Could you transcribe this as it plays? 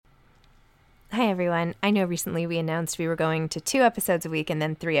Hi, everyone. I know recently we announced we were going to 2 episodes a week and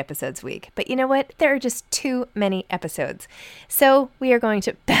then 3 episodes a week. But you know what? There are just too many episodes. So we are going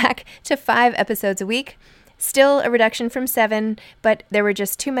back to 5 episodes a week. Still a reduction from 7, but there were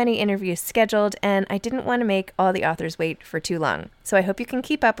just too many interviews scheduled, and I didn't want to make all the authors wait for too long. So I hope you can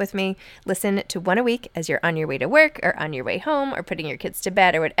keep up with me. Listen to 1 a week as you're on your way to work or on your way home or putting your kids to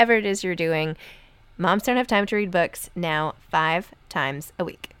bed or whatever it is you're doing. Moms Don't Have Time to Read Books, now 5 times a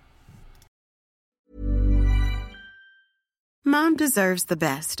week. Mom deserves the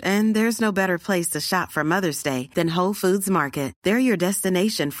best, and there's no better place to shop for Mother's Day than Whole Foods Market. They're your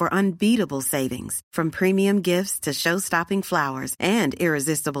destination for unbeatable savings, from premium gifts to show-stopping flowers and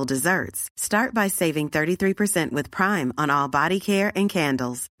irresistible desserts. Start by saving 33% with Prime on all body care and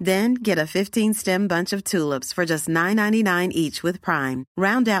candles. Then get a 15-stem bunch of tulips for just $9.99 each with Prime.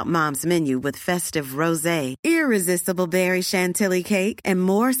 Round out Mom's menu with festive rosé, irresistible berry chantilly cake, and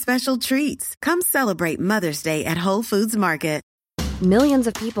more special treats. Come celebrate Mother's Day at Whole Foods Market. Millions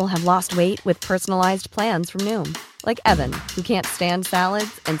of people have lost weight with personalized plans from Noom. Like Evan, who can't stand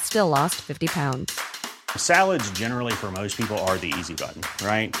salads and still lost 50 pounds. Salads generally for most people are the easy button,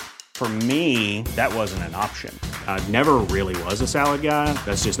 right? For me, that wasn't an option. I never really was a salad guy.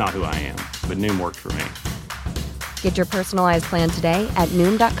 That's just not who I am. But Noom worked for me. Get your personalized plan today at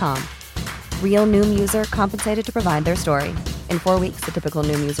Noom.com. Real Noom user compensated to provide their story. In 4 weeks, the typical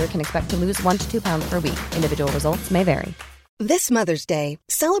Noom user can expect to lose 1 to 2 pounds per week. Individual results may vary. This Mother's Day,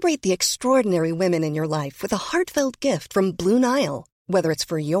 celebrate the extraordinary women in your life with a heartfelt gift from Blue Nile. Whether it's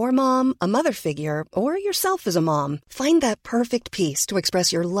for your mom, a mother figure, or yourself as a mom, find that perfect piece to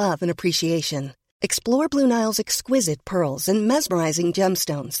express your love and appreciation. Explore Blue Nile's exquisite pearls and mesmerizing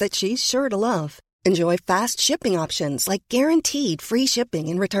gemstones that she's sure to love. Enjoy fast shipping options like guaranteed free shipping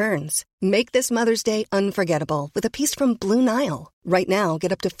and returns. Make this Mother's Day unforgettable with a piece from Blue Nile. Right now,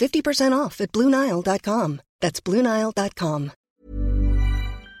 get up to 50% off at BlueNile.com. That's BlueNile.com.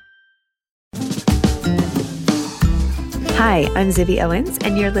 Hi, I'm Zibby Owens,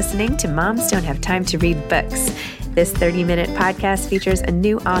 and you're listening to Moms Don't Have Time to Read Books. This 30-minute podcast features a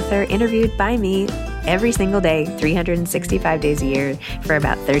new author interviewed by me every single day, 365 days a year, for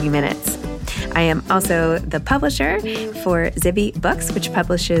about 30 minutes. I am also the publisher for Zibby Books, which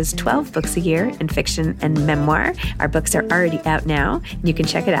publishes 12 books a year in fiction and memoir. Our books are already out now. You can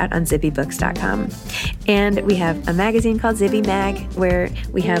check it out on zibbybooks.com. And we have a magazine called Zibby Mag, where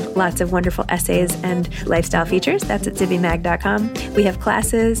we have lots of wonderful essays and lifestyle features. That's at zibbymag.com. We have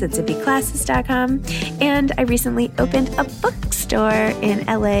classes at zibbyclasses.com. And I recently opened a bookstore in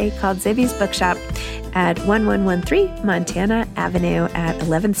LA called Zibby's Bookshop at 1113 Montana Avenue at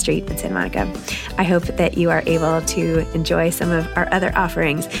 11th Street in Santa Monica. I hope that you are able to enjoy some of our other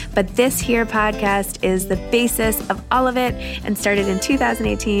offerings. But this here podcast is the basis of all of it and started in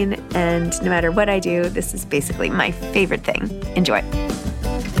 2018. And no matter what I do, this is basically my favorite thing. Enjoy.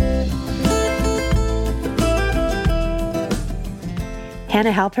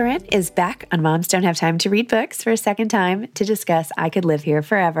 Hanna Halperin is back on Moms Don't Have Time to Read Books for a second time to discuss I Could Live Here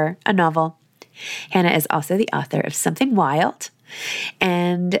Forever, a novel. Hanna is also the author of Something Wild,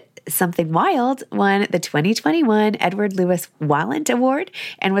 and Something Wild won the 2021 Edward Louis Wallant Award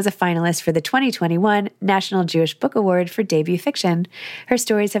and was a finalist for the 2021 National Jewish Book Award for debut fiction. Her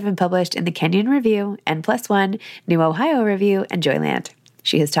stories have been published in the Kenyon Review, N+1, New Ohio Review, and Joyland.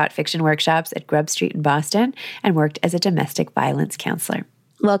 She has taught fiction workshops at Grub Street in Boston and worked as a domestic violence counselor.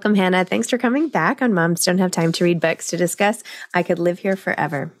 Welcome, Hanna. Thanks for coming back on Moms Don't Have Time to Read Books to discuss I Could Live Here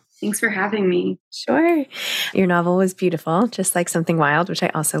Forever. Thanks for having me. Sure. Your novel was beautiful, just like Something Wild, which I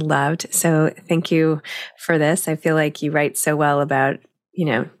also loved. So thank you for this. I feel like you write so well about,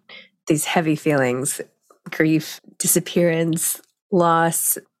 these heavy feelings, grief, disappearance,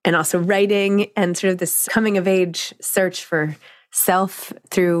 loss, and also writing and sort of this coming of age search for self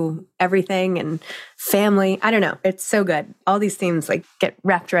through everything and family. I don't know. It's so good. All these themes get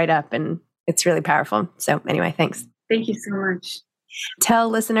wrapped right up and it's really powerful. So anyway, thanks. Thank you so much. Tell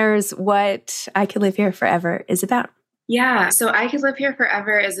listeners what I Could Live Here Forever is about. Yeah, so I Could Live Here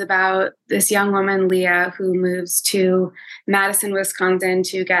Forever is about this young woman, Leah, who moves to Madison, Wisconsin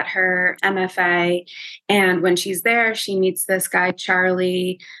to get her MFA. And when she's there, she meets this guy,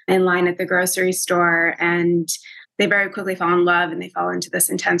 Charlie, in line at the grocery store. And they very quickly fall in love and they fall into this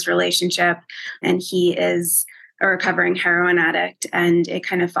intense relationship. And he is a recovering heroin addict, and it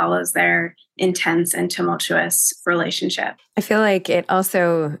kind of follows their intense and tumultuous relationship. I feel like it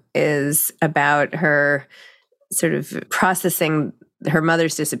also is about her sort of processing her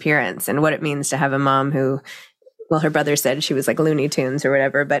mother's disappearance and what it means to have a mom who, well, her brother said she was like Looney Tunes or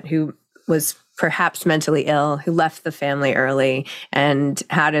whatever, but who was perhaps mentally ill, who left the family early, and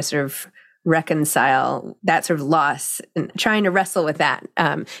how to sort of reconcile that sort of loss and trying to wrestle with that.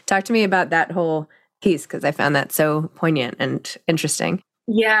 Talk to me about that whole piece, because I found that so poignant and interesting.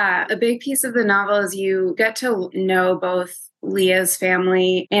 Yeah, a big piece of the novel is you get to know both Leah's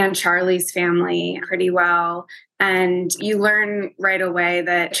family and Charlie's family pretty well. And you learn right away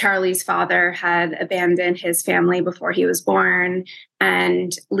that Charlie's father had abandoned his family before he was born,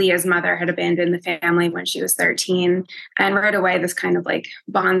 and Leah's mother had abandoned the family when she was 13. And right away, this kind of like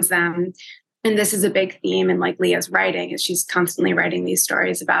bonds them. And this is a big theme in like Leah's writing, is she's constantly writing these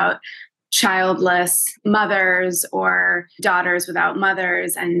stories about childless mothers or daughters without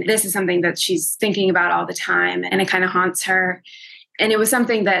mothers. And this is something that she's thinking about all the time, and it kind of haunts her. And it was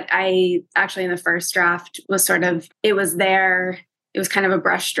something that I actually in the first draft was it was there. It was kind of a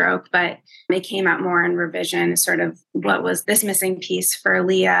brushstroke, but it came out more in revision, sort of what was this missing piece for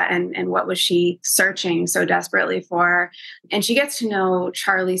Leah, and what was she searching so desperately for. And she gets to know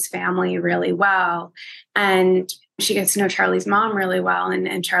Charlie's family really well. And she gets to know Charlie's mom really well.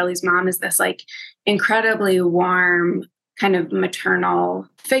 And Charlie's mom is this like incredibly warm, kind of maternal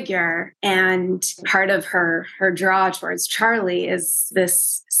figure. And part of her draw towards Charlie is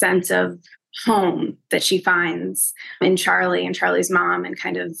this sense of home that she finds in Charlie and Charlie's mom, and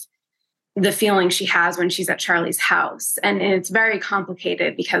kind of the feeling she has when she's at Charlie's house. And it's very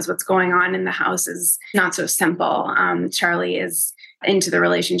complicated because what's going on in the house is not so simple. Charlie is into the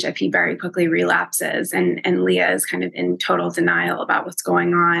relationship. He very quickly relapses, and Leah is kind of in total denial about what's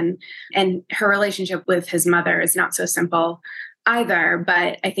going on. And her relationship with his mother is not so simple either,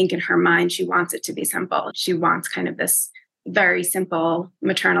 but I think in her mind, she wants it to be simple. She wants kind of this very simple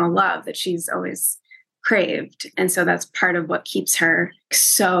maternal love that she's always craved. And so that's part of what keeps her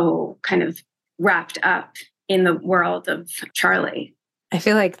so kind of wrapped up in the world of Charlie. I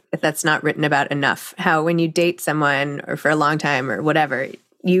feel like that's not written about enough, how when you date someone or for a long time or whatever,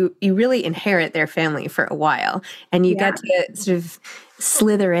 you really inherit their family for a while, and you get to sort of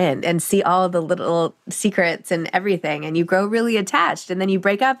slither in and see all the little secrets and everything, and you grow really attached, and then you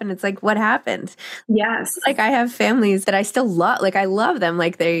break up and it's like, what happened? Yes. Like I have families that I still love, like I love them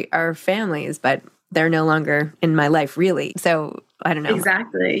like they are families, but they're no longer in my life really. So I don't know.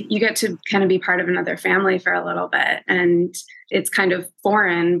 Exactly. You get to kind of be part of another family for a little bit, and it's kind of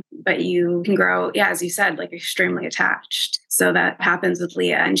foreign, but you can grow, as you said, like extremely attached. So that happens with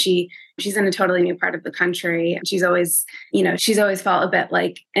Leah, and she's in a totally new part of the country. She's always felt a bit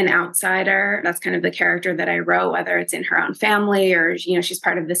like an outsider. That's kind of the character that I wrote, whether it's in her own family or, she's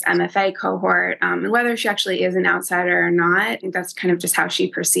part of this MFA cohort. And whether she actually is an outsider or not, I think that's kind of just how she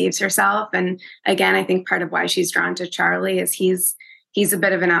perceives herself. And again, I think part of why she's drawn to Charlie is he's a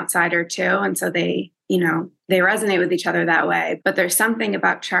bit of an outsider too. And so they resonate with each other that way. But there's something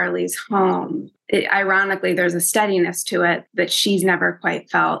about Charlie's home. Ironically, there's a steadiness to it that she's never quite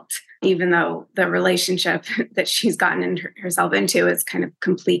felt, even though the relationship that she's gotten herself into is kind of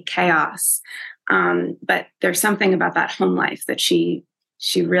complete chaos. But there's something about that home life that she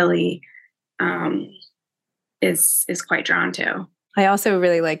really is quite drawn to. I also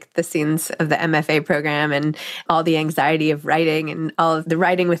really like the scenes of the MFA program and all the anxiety of writing and all of the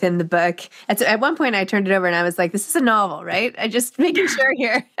writing within the book. At one point I turned it over and I was like, this is a novel, right? I just making sure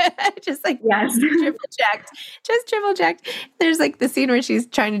here. Just like, yes. triple checked. There's like the scene where she's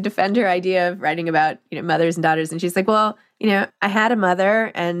trying to defend her idea of writing about, mothers and daughters. And she's like, well, I had a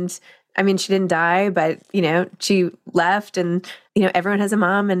mother, and I mean, she didn't die, but, she left, and, everyone has a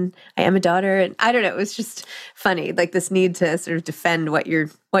mom, and I am a daughter. And I don't know, it was just funny, like this need to sort of defend what you're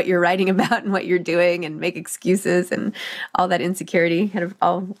writing about and what you're doing and make excuses, and all that insecurity kind of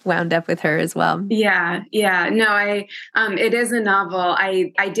all wound up with her as well. Yeah. No, it is a novel.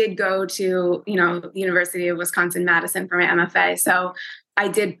 I did go to, the University of Wisconsin-Madison for my MFA. So I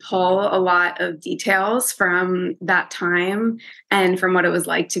did pull a lot of details from that time and from what it was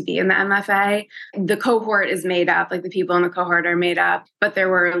like to be in the MFA. The cohort is made up, like the people in the cohort are made up, but there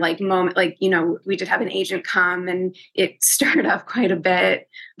were like moments, like, we did have an agent come and it stirred up quite a bit,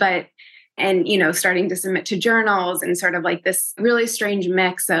 and, starting to submit to journals, and sort of like this really strange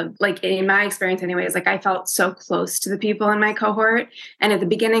mix of, like, in my experience anyways, like I felt so close to the people in my cohort. And at the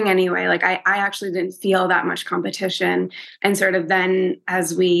beginning anyway, like I actually didn't feel that much competition. And sort of then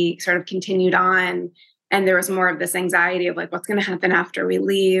as we sort of continued on, and there was more of this anxiety of like, what's going to happen after we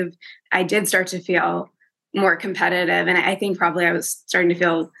leave, I did start to feel more competitive. And I think probably I was starting to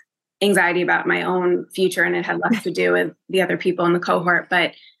feel anxiety about my own future, and it had less to do with the other people in the cohort.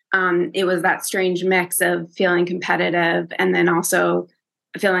 But it was that strange mix of feeling competitive and then also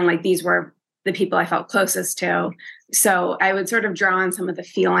feeling like these were the people I felt closest to. So I would sort of draw on some of the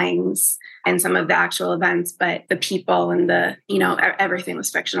feelings and some of the actual events, but the people and everything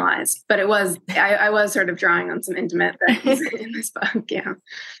was fictionalized. But I was sort of drawing on some intimate things in this book. Yeah.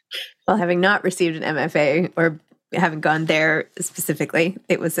 Well, having not received an MFA or haven't gone there specifically,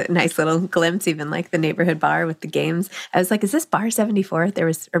 it was a nice little glimpse, even like the neighborhood bar with the games. I was like, is this bar 74?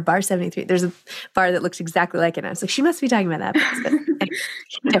 Or bar 73. There's a bar that looks exactly like it. And I was like, she must be talking about that place.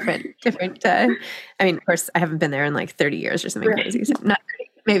 But anyway, different. I mean, of course, I haven't been there in like 30 years or something crazy. So I'm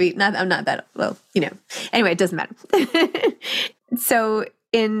not that, well, anyway, it doesn't matter. So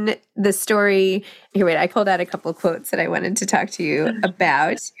in the story, here, wait, I pulled out a couple of quotes that I wanted to talk to you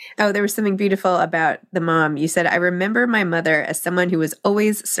about. Oh, there was something beautiful about the mom. You said, I remember my mother as someone who was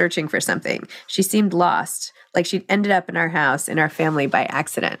always searching for something. She seemed lost, like she'd ended up in our house, in our family by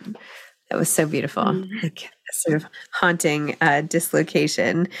accident. That was so beautiful. Like sort of haunting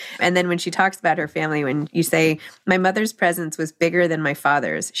dislocation. And then when she talks about her family, when you say, my mother's presence was bigger than my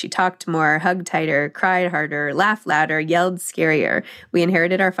father's. She talked more, hugged tighter, cried harder, laughed louder, yelled scarier. We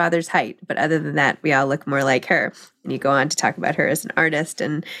inherited our father's height, but other than that, we all look more like her. And you go on to talk about her as an artist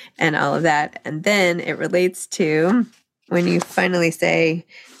and all of that. And then it relates to when you finally say,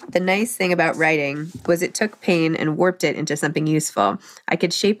 the nice thing about writing was it took pain and warped it into something useful. I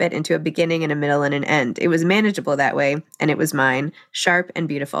could shape it into a beginning and a middle and an end. It was manageable that way, and it was mine, sharp and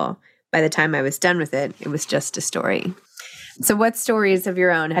beautiful. By the time I was done with it, it was just a story. So what stories of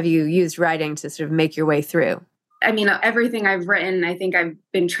your own have you used writing to sort of make your way through? I mean, everything I've written, I think I've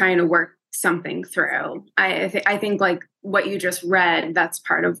been trying to work something through. I think like what you just read, that's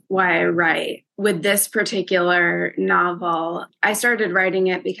part of why I write. With this particular novel, I started writing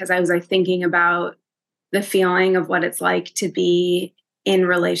it because I was like thinking about the feeling of what it's like to be in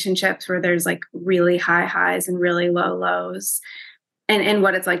relationships where there's like really high highs and really low lows. And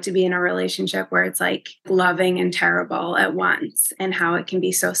what it's like to be in a relationship where it's like loving and terrible at once, and how it can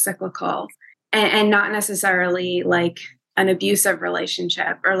be so cyclical and not necessarily like an abusive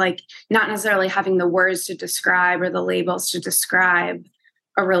relationship, or like not necessarily having the words to describe or the labels to describe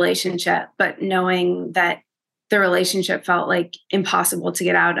a relationship, but knowing that the relationship felt like impossible to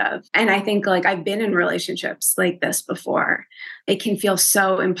get out of. And I think like I've been in relationships like this before. It can feel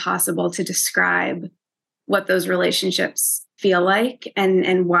so impossible to describe what those relationships feel like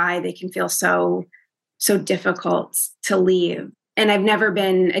and why they can feel so difficult to leave. And I've never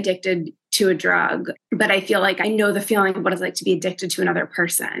been addicted to a drug, but I feel like I know the feeling of what it's like to be addicted to another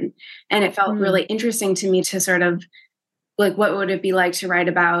person. And it felt really interesting to me to sort of like, what would it be like to write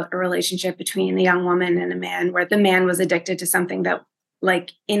about a relationship between a young woman and a man where the man was addicted to something that,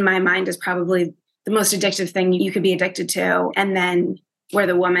 like, in my mind is probably the most addictive thing you could be addicted to. And then where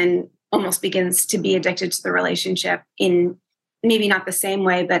the woman almost begins to be addicted to the relationship in maybe not the same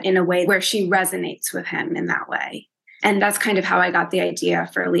way, but in a way where she resonates with him in that way. And that's kind of how I got the idea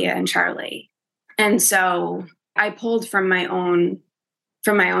for Leah and Charlie. And so I pulled from my own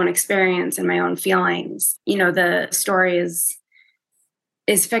experience and my own feelings. You know, the story is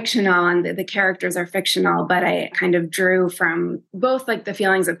fictional and the characters are fictional, but I kind of drew from both like the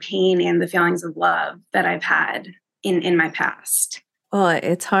feelings of pain and the feelings of love that I've had in my past. Well,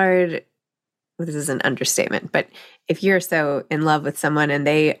 it's hard. This is an understatement, but if you're so in love with someone and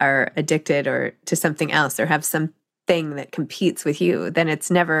they are addicted or to something else or have something that competes with you, then it's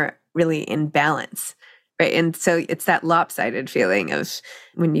never really in balance, right? And so it's that lopsided feeling of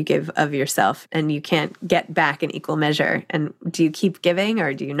when you give of yourself and you can't get back an equal measure. And do you keep giving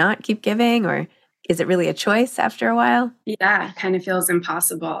or do you not keep giving, or is it really a choice after a while? Yeah, it kind of feels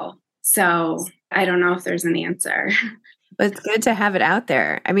impossible. So I don't know if there's an answer. But it's good to have it out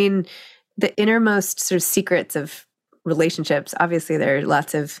there. I mean, the innermost sort of secrets of relationships, obviously there are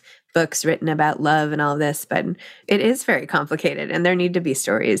lots of books written about love and all of this, but it is very complicated. And there need to be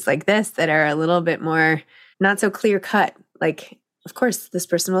stories like this that are a little bit more not so clear cut. Like, of course, this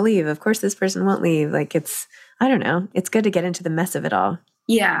person will leave. Of course, this person won't leave. Like I don't know. It's good to get into the mess of it all.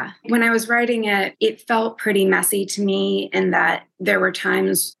 Yeah. When I was writing it, it felt pretty messy to me in that there were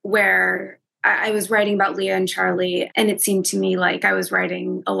times where I was writing about Leah and Charlie, and it seemed to me like I was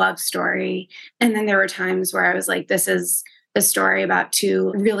writing a love story. And then there were times where I was like, this is a story about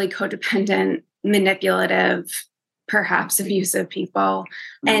two really codependent, manipulative, perhaps abusive people.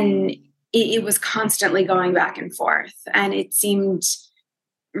 And it was constantly going back and forth. And it seemed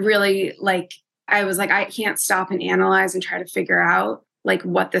really like I was like, I can't stop and analyze and try to figure out like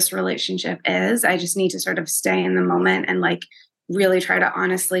what this relationship is. I just need to sort of stay in the moment and like really try to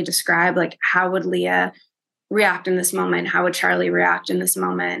honestly describe like how would Leah react in this moment? How would Charlie react in this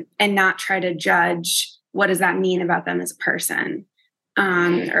moment? And not try to judge what does that mean about them as a person.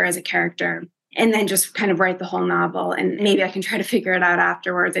 or as a character, and then just kind of write the whole novel. And maybe I can try to figure it out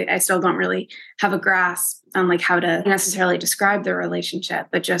afterwards. I still don't really have a grasp on like how to necessarily describe the relationship,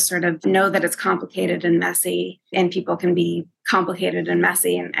 but just sort of know that it's complicated and messy, and people can be complicated and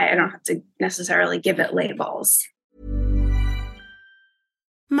messy, and I don't have to necessarily give it labels.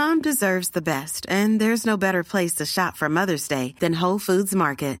 Mom deserves the best, and there's no better place to shop for Mother's Day than Whole Foods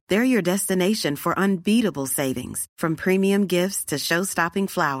Market. They're your destination for unbeatable savings, from premium gifts to show-stopping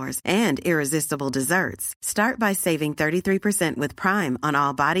flowers and irresistible desserts. Start by saving 33% with Prime on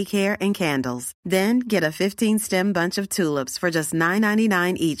all body care and candles. Then get a 15-stem bunch of tulips for just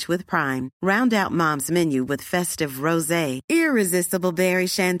 $9.99 each with Prime. Round out Mom's menu with festive rosé, irresistible berry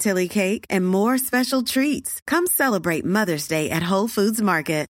chantilly cake, and more special treats. Come celebrate Mother's Day at Whole Foods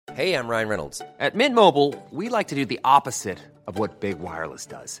Market. Hey, I'm Ryan Reynolds. At Mint Mobile, we like to do the opposite of what Big Wireless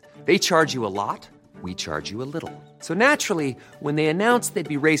does. They charge you a lot, we charge you a little. So naturally, when they announced they'd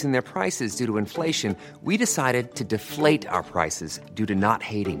be raising their prices due to inflation, we decided to deflate our prices due to not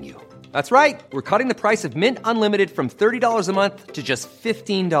hating you. That's right. We're cutting the price of Mint Unlimited from $30 a month to just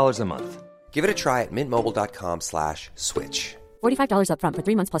 $15 a month. Give it a try at mintmobile.com/switch. $45 up front for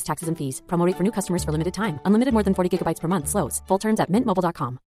 3 months plus taxes and fees. Promo rate for new customers for limited time. Unlimited more than 40 gigabytes per month. Slows full terms at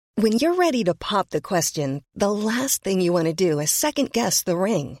mintmobile.com. When you're ready to pop the question, the last thing you want to do is second-guess the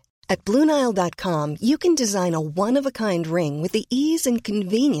ring. At BlueNile.com, you can design a one-of-a-kind ring with the ease and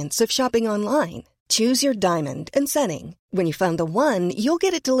convenience of shopping online. Choose your diamond and setting. When you find the one, you'll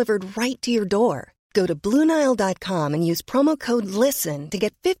get it delivered right to your door. Go to BlueNile.com and use promo code LISTEN to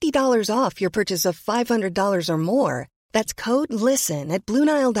get $50 off your purchase of $500 or more. That's code LISTEN at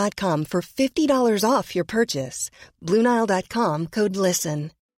BlueNile.com for $50 off your purchase. BlueNile.com, code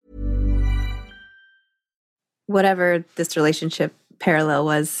LISTEN. Whatever this relationship parallel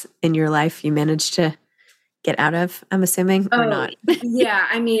was in your life, you managed to get out of, I'm assuming, or not? Yeah,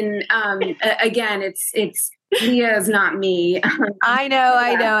 I mean, again, it's Leah is not me. I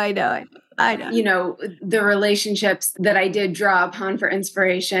know. You know, the relationships that I did draw upon for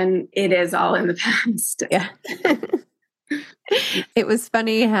inspiration, it is all in the past. Yeah. It was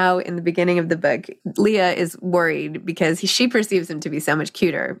funny how in the beginning of the book, Leah is worried because she perceives him to be so much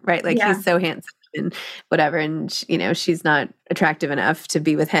cuter, right? Like he's so handsome and whatever. And, she's not attractive enough to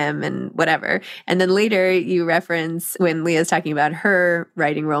be with him and whatever. And then later you reference when Leah's talking about her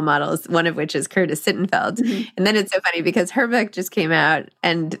writing role models, one of which is Curtis Sittenfeld. Mm-hmm. And then it's so funny because her book just came out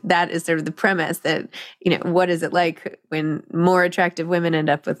and that is sort of the premise that, what is it like when more attractive women end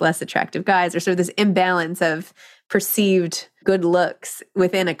up with less attractive guys, or sort of this imbalance of perceived good looks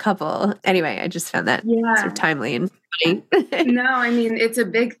within a couple. Anyway, I just found that sort of timely and funny. No, I mean, it's a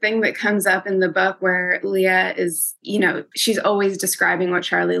big thing that comes up in the book where Leah is, she's always describing what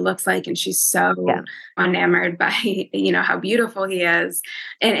Charlie looks like. And she's so enamored by, how beautiful he is.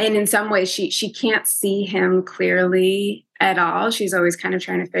 And in some ways, she can't see him clearly at all. She's always kind of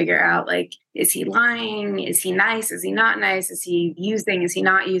trying to figure out, like, is he lying? Is he nice? Is he not nice? Is he using? Is he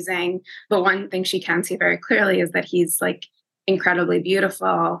not using? But one thing she can see very clearly is that he's like incredibly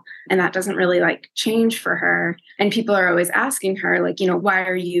beautiful. And that doesn't really like change for her. And people are always asking her, like, why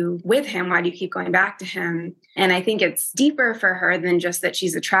are you with him? Why do you keep going back to him? And I think it's deeper for her than just that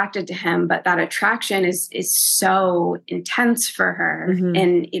she's attracted to him, but that attraction is so intense for her. Mm-hmm.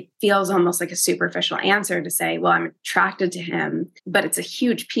 And it feels almost like a superficial answer to say, well, I'm attracted to him. But it's a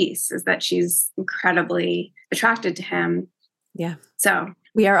huge piece is that she's incredibly attracted to him. Yeah. So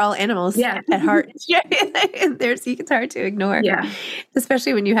we are all animals at heart. It's hard to ignore. Yeah.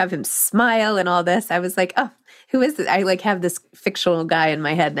 Especially when you have him smile and all this. I was like, oh, who is this? I like have this fictional guy in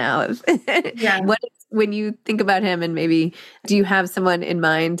my head now. When you think about him, and maybe do you have someone in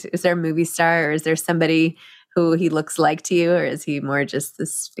mind? Is there a movie star, or is there somebody who he looks like to you, or is he more just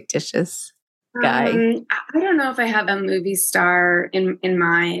this fictitious guy? I don't know if I have a movie star in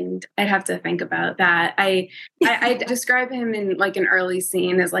mind. I'd have to think about that. I describe him in like an early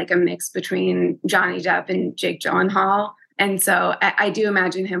scene as like a mix between Johnny Depp and Jake Gyllenhaal. And so I do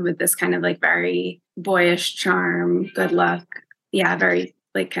imagine him with this kind of like very boyish charm, good luck. Yeah, very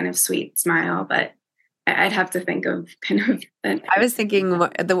like kind of sweet smile. But I'd have to think of kind of... I was thinking,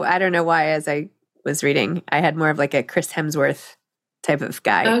 I don't know why, as I was reading, I had more of like a Chris Hemsworth type of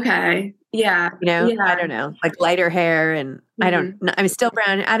guy. Okay. Yeah. I don't know, like lighter hair and mm-hmm. I don't know. I'm still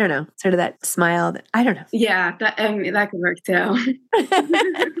brown. I don't know. Sort of that smile that I don't know. Yeah. That could work too.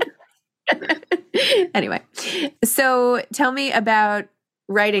 Anyway, so tell me about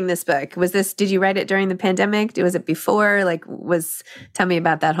writing this book. Did you write it during the pandemic? Was it before? Tell me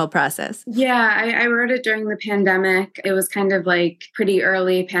about that whole process. Yeah, I wrote it during the pandemic. It was kind of like pretty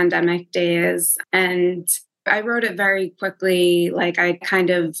early pandemic days. And I wrote it very quickly. Like I kind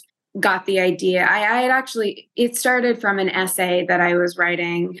of got the idea. I had actually, it started from an essay that I was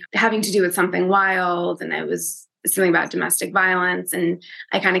writing having to do with something wild. And it was something about domestic violence. And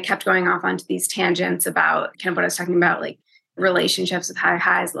I kind of kept going off onto these tangents about kind of what I was talking about, like relationships with high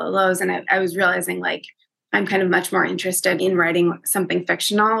highs, low lows. And I was realizing like, I'm kind of much more interested in writing something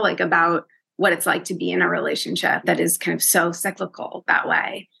fictional, like about what it's like to be in a relationship that is kind of so cyclical that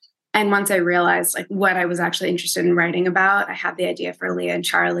way. And once I realized like what I was actually interested in writing about, I had the idea for Leah and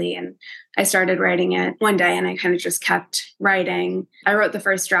Charlie, and I started writing it one day and I kind of just kept writing. I wrote the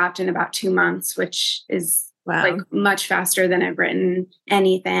first draft in about 2 months, which is like much faster than I've written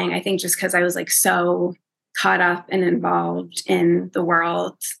anything. I think just because I was like so caught up and involved in the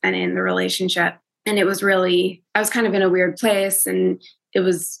world and in the relationship. And it was really, I was kind of in a weird place, and it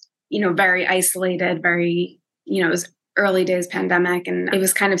was, very isolated, very, it was early days pandemic. And it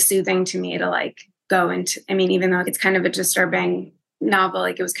was kind of soothing to me to like go into, even though it's kind of a disturbing novel,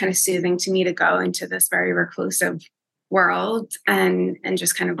 like it was kind of soothing to me to go into this very reclusive world and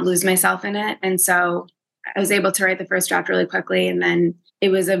just kind of lose myself in it. And so I was able to write the first draft really quickly. And then it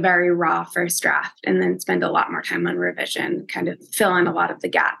was a very raw first draft, and then spend a lot more time on revision, kind of fill in a lot of the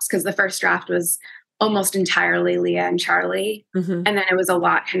gaps. Because the first draft was almost entirely Leah and Charlie. Mm-hmm. And then it was a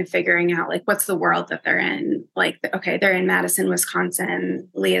lot kind of figuring out like, what's the world that they're in? Like, okay, they're in Madison, Wisconsin.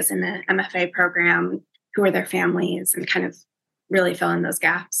 Leah's in the MFA program. Who are their families? And kind of really fill in those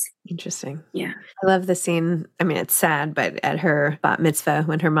gaps. Interesting. Yeah. I love the scene. It's sad, but at her bat mitzvah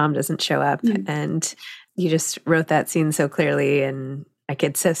when her mom doesn't show up, and you just wrote that scene so clearly, and I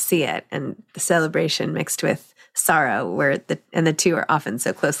could so see it, and the celebration mixed with sorrow, where the two are often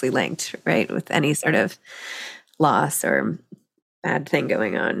so closely linked, right? With any sort of loss or bad thing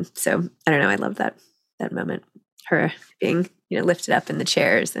going on. So I don't know. I love that moment. Her being, lifted up in the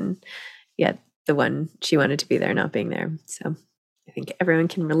chairs, and yet the one she wanted to be there not being there. So I think everyone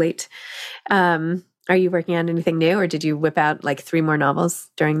can relate. Are you working on anything new, or did you whip out like 3 more novels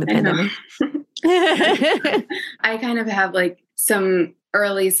during the pandemic? I kind of have like some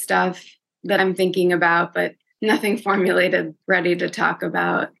early stuff that I'm thinking about, but nothing formulated, ready to talk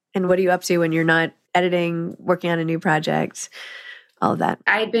about. And what are you up to when you're not editing, working on a new project, all of that?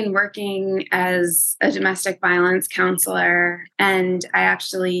 I'd been working as a domestic violence counselor, and I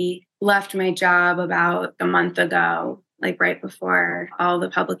actually left my job about a month ago, like right before all the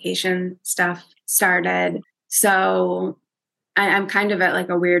publication stuff started. So I'm kind of at like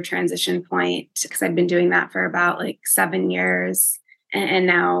a weird transition point, because I'd been doing that for about like 7 years. And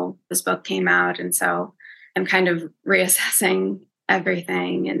now this book came out. And so I'm kind of reassessing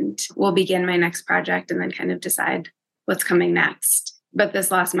everything, and we'll begin my next project and then kind of decide what's coming next. But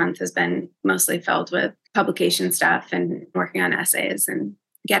this last month has been mostly filled with publication stuff and working on essays and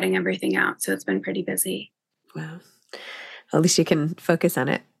getting everything out. So it's been pretty busy. Wow. At least you can focus on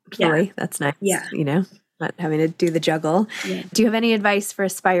it fully. Yeah. That's nice. Yeah. Not having to do the juggle. Yeah. Do you have any advice for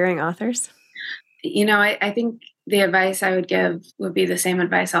aspiring authors? I think the advice I would give would be the same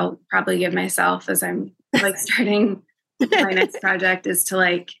advice I'll probably give myself as I'm like starting my next project, is to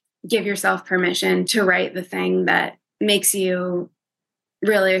like give yourself permission to write the thing that makes you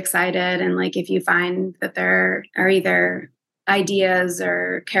really excited. And like, if you find that there are either ideas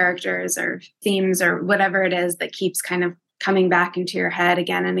or characters or themes or whatever it is that keeps kind of coming back into your head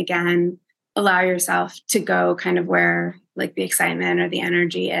again and again, allow yourself to go kind of where like the excitement or the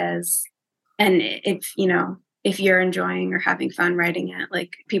energy is. And if you're enjoying or having fun writing it,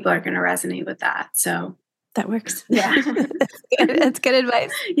 like people are going to resonate with that. So that works. Yeah. That's good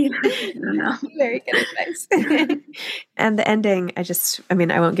advice. Yeah. I don't know. Very good advice. And the ending,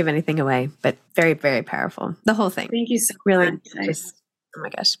 I won't give anything away, but very, very powerful. The whole thing. Thank you so really much. Oh my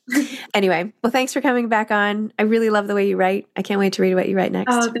gosh. Anyway, well, thanks for coming back on. I really love the way you write. I can't wait to read what you write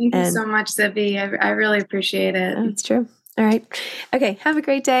next. Oh, thank you so much, Zibby. I really appreciate it. Oh, it's true. All right. Okay. Have a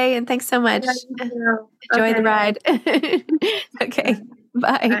great day. And thanks so much. Enjoy the ride. Okay.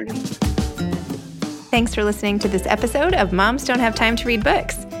 Bye. Thanks for listening to this episode of Moms Don't Have Time to Read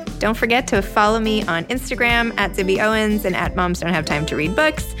Books. Don't forget to follow me on Instagram at Zibby Owens and at Moms Don't Have Time to Read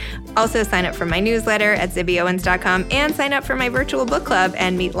Books. Also sign up for my newsletter at zibbyowens.com and sign up for my virtual book club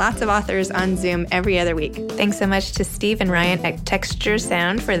and meet lots of authors on Zoom every other week. Thanks so much to Steve and Ryan at Texture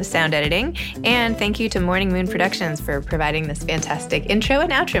Sound for the sound editing. And thank you to Morning Moon Productions for providing this fantastic intro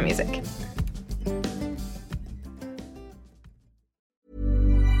and outro music.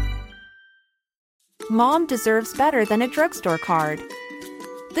 Mom deserves better than a drugstore card.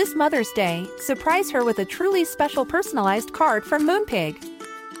 This Mother's Day, surprise her with a truly special personalized card from Moonpig.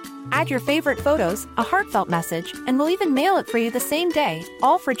 Add your favorite photos, a heartfelt message, and we'll even mail it for you the same day,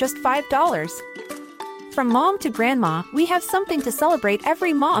 all for just $5. From mom to grandma, we have something to celebrate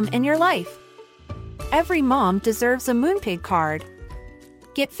every mom in your life. Every mom deserves a Moonpig card.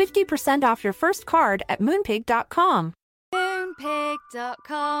 Get 50% off your first card at moonpig.com.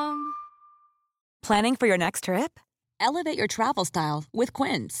 Moonpig.com. Planning for your next trip? Elevate your travel style with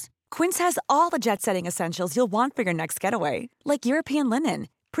Quince. Quince has all the jet-setting essentials you'll want for your next getaway, like European linen,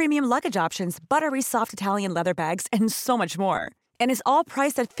 premium luggage options, buttery soft Italian leather bags, and so much more. And is all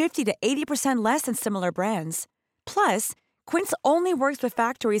priced at 50 to 80% less than similar brands. Plus, Quince only works with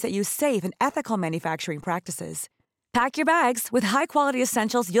factories that use safe and ethical manufacturing practices. Pack your bags with high-quality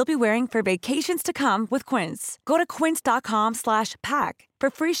essentials you'll be wearing for vacations to come with Quince. Go to quince.com/pack for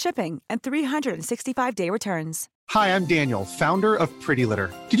free shipping and 365-day returns. Hi, I'm Daniel, founder of Pretty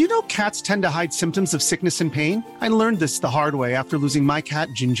Litter. Did you know cats tend to hide symptoms of sickness and pain? I learned this the hard way after losing my cat,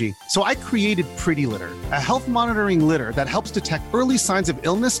 Gingy. So I created Pretty Litter, a health monitoring litter that helps detect early signs of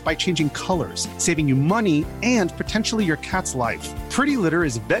illness by changing colors, saving you money and potentially your cat's life. Pretty Litter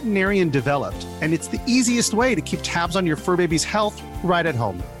is veterinarian developed, and it's the easiest way to keep tabs on your fur baby's health right at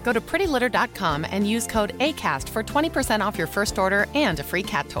home. Go to prettylitter.com and use code ACAST for 20% off your first order and a free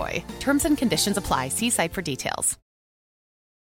cat toy. Terms and conditions apply. See site for details.